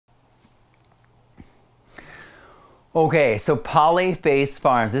Okay, so Polyface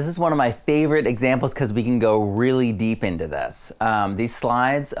Farms. This is one of my favorite examples because we can go really deep into this. These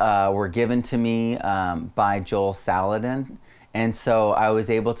slides were given to me by Joel Salatin, and so I was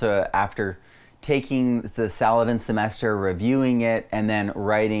able to, after taking the Salatin semester, reviewing it, and then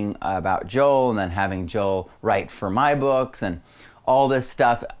writing about Joel, and then having Joel write for my books and all this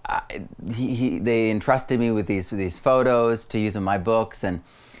stuff. They entrusted me with these photos to use in my books,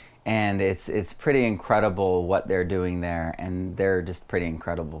 and it's pretty incredible what they're doing there, and they're just pretty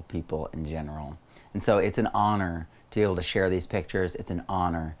incredible people in general. And so it's an honor to be able to share these pictures. It's an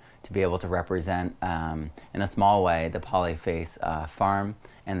honor to be able to represent, in a small way, the Polyface farm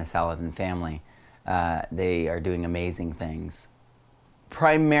and the Salatin family. They are doing amazing things.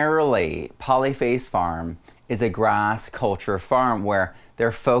 Primarily, Polyface Farm is a grass culture farm where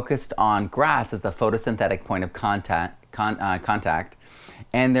they're focused on grass as the photosynthetic point of contact,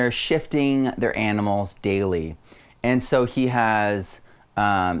 and they're shifting their animals daily. And so he has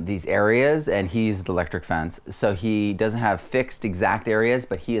these areas, and he uses the electric fence. So he doesn't have fixed exact areas,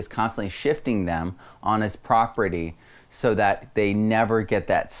 but he is constantly shifting them on his property so that they never get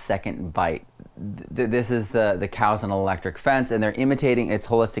that second bite. This is the cows on an electric fence, and they're imitating, it's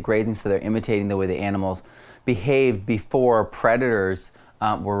holistic grazing, so they're imitating the way the animals behaved before predators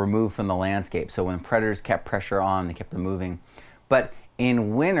were removed from the landscape. So when predators kept pressure on, they kept them moving. But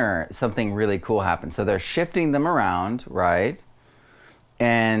in winter, something really cool happens. So they're shifting them around, right?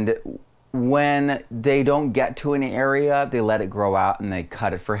 And when they don't get to an area, they let it grow out and they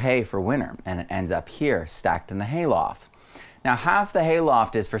cut it for hay for winter. And it ends up here, stacked in the hayloft. Now, half the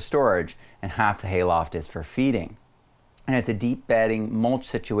hayloft is for storage and half the hayloft is for feeding. And it's a deep bedding mulch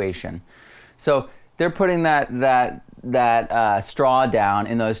situation. So they're putting that straw down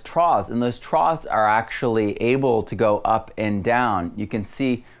in those troughs, and those troughs are actually able to go up and down. You can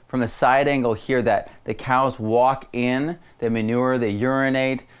see from the side angle here that the cows walk in, they manure, they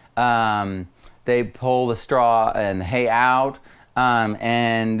urinate, they pull the straw and the hay out,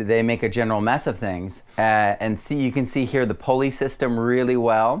 and they make a general mess of things. And you can see here the pulley system really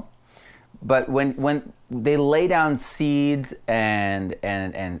well. But when they lay down seeds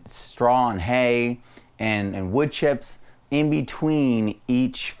and straw and hay and wood chips in between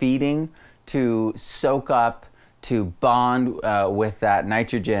each feeding to soak up, to bond with that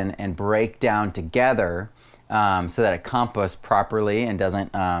nitrogen and break down together so that it composts properly and doesn't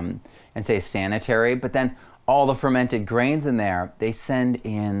and stays sanitary. But then all the fermented grains in there, they send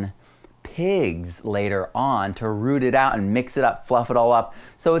in pigs later on to root it out and mix it up, fluff it all up,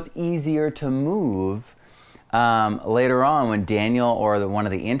 so it's easier to move later on when Daniel or one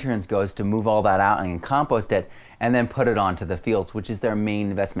of the interns goes to move all that out and compost it and then put it onto the fields, which is their main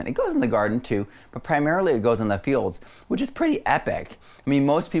investment. It goes in the garden too, but primarily it goes in the fields, which is pretty epic. I mean,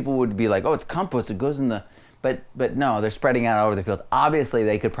 most people would be like, oh, it's compost, it goes in the, but no, they're spreading out over the fields. Obviously,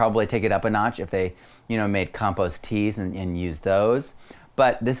 they could probably take it up a notch if they, made compost teas and used those.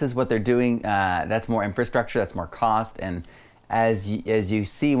 But this is what they're doing. That's more infrastructure, that's more cost, and as you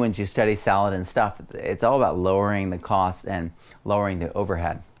see when you study Salatin stuff, it's all about lowering the costs and lowering the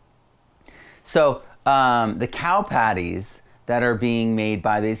overhead. So the cow patties that are being made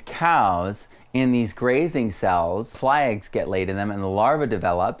by these cows in these grazing cells, fly eggs get laid in them and the larva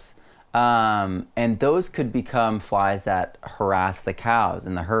develops, and those could become flies that harass the cows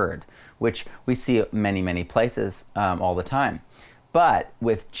in the herd, which we see many, many places all the time. But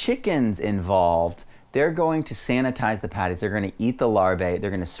with chickens involved, they're going to sanitize the patties. They're going to eat the larvae. They're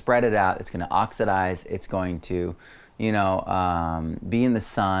going to spread it out. It's going to oxidize. It's going to, be in the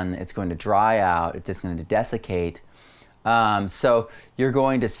sun. It's going to dry out. It's just going to desiccate. So you're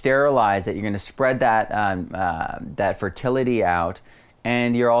going to sterilize it. You're going to spread that fertility out,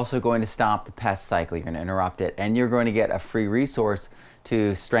 and you're also going to stop the pest cycle. You're going to interrupt it, and you're going to get a free resource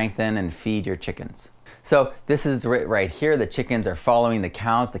to strengthen and feed your chickens. So this is right here. The chickens are following the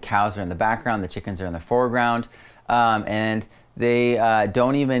cows. The cows are in the background. The chickens are in the foreground. And they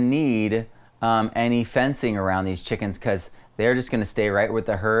don't even need any fencing around these chickens because they're just going to stay right with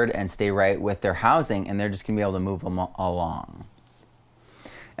the herd and stay right with their housing, and they're just going to be able to move them along.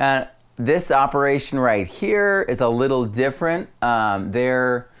 This operation right here is a little different.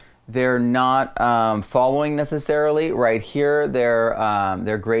 They're not following necessarily. Right here,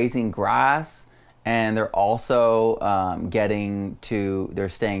 they're grazing grass. And they're also they're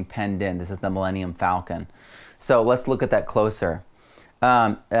staying penned in. This is the Millennium Falcon. So let's look at that closer.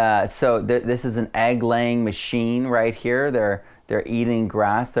 This is an egg laying machine right here. They're eating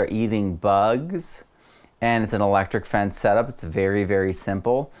grass, they're eating bugs, and it's an electric fence setup. It's very, very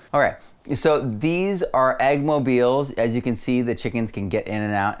simple. All right, So these are egg mobiles. As you can see, the chickens can get in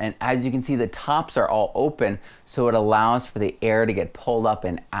and out. And as you can see, the tops are all open, so it allows for the air to get pulled up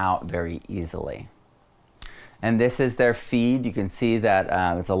and out very easily. And this is their feed. You can see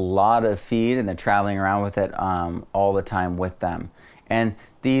that it's a lot of feed, and they're traveling around with it all the time with them. And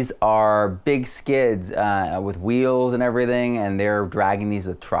these are big skids with wheels and everything, and they're dragging these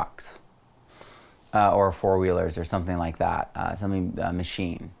with trucks or four-wheelers or something like that,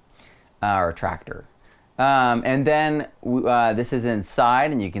 machine or a tractor. And then this is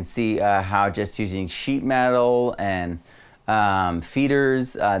inside, and you can see how just using sheet metal and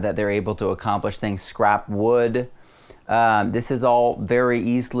feeders that they're able to accomplish things, scrap wood. This is all very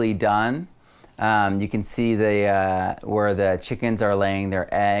easily done. You can see where the chickens are laying their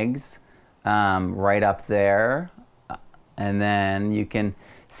eggs right up there. And then you can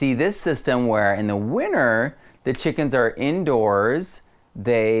see this system where in the winter the chickens are indoors.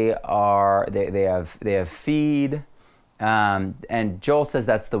 They have feed, and Joel says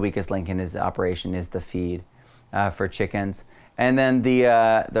that's the weakest link in his operation is the feed for chickens. And then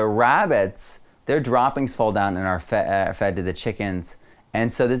the rabbits, their droppings fall down and are fed to the chickens.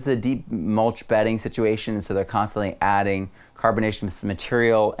 And so this is a deep mulch bedding situation, so they're constantly adding carbonation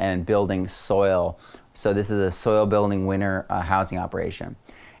material and building soil. So this is a soil building winter housing operation.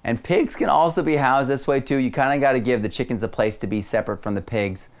 And pigs can also be housed this way too. You kind of got to give the chickens a place to be separate from the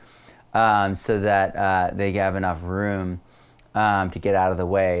pigs so that they have enough room to get out of the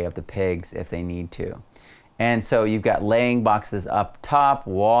way of the pigs if they need to. And so you've got laying boxes up top,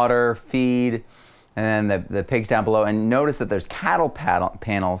 water, feed, and then the pigs down below. And notice that there's cattle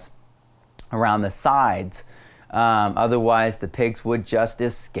panels around the sides. Otherwise, the pigs would just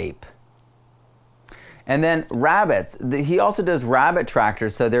escape. And then rabbits. He also does rabbit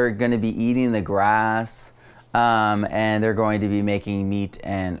tractors, so they're going to be eating the grass, and they're going to be making meat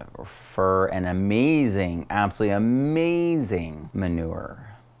and fur and amazing, absolutely amazing manure.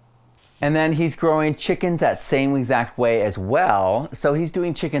 And then he's growing chickens that same exact way as well. So he's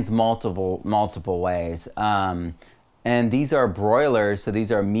doing chickens multiple ways. And these are broilers, so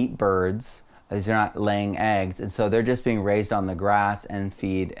these are meat birds. These are not laying eggs. And so they're just being raised on the grass and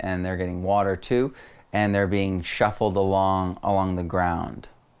feed, and they're getting water too. And they're being shuffled along the ground.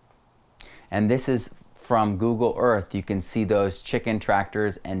 And this is from Google Earth. You can see those chicken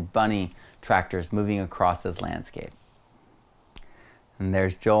tractors and bunny tractors moving across this landscape. And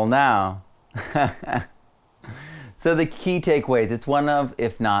there's Joel now. So the key takeaways, it's one of,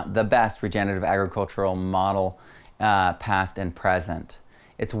 if not the best, regenerative agricultural model, past and present.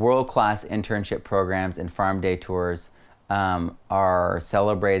 Its world-class internship programs and farm day tours are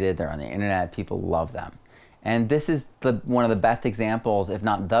celebrated. They're on the internet. People love them. And this is one of the best examples, if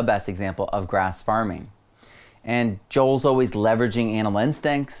not the best example, of grass farming. And Joel's always leveraging animal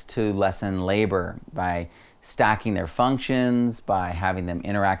instincts to lessen labor by stacking their functions, by having them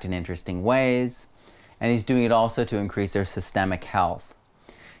interact in interesting ways. And he's doing it also to increase their systemic health.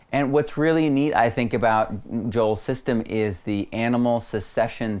 And what's really neat, I think, about Joel's system is the animal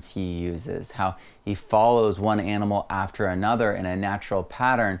successions he uses, how he follows one animal after another in a natural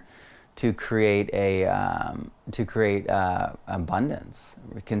pattern to create abundance,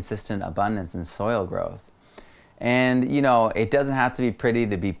 consistent abundance and soil growth. And you know, it doesn't have to be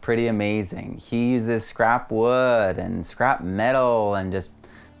pretty amazing. He uses scrap wood and scrap metal and just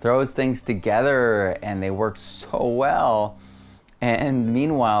throws things together, and they work so well. And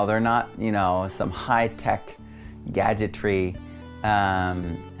meanwhile, they're not, you know, some high-tech gadgetry,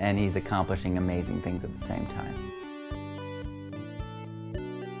 and he's accomplishing amazing things at the same time.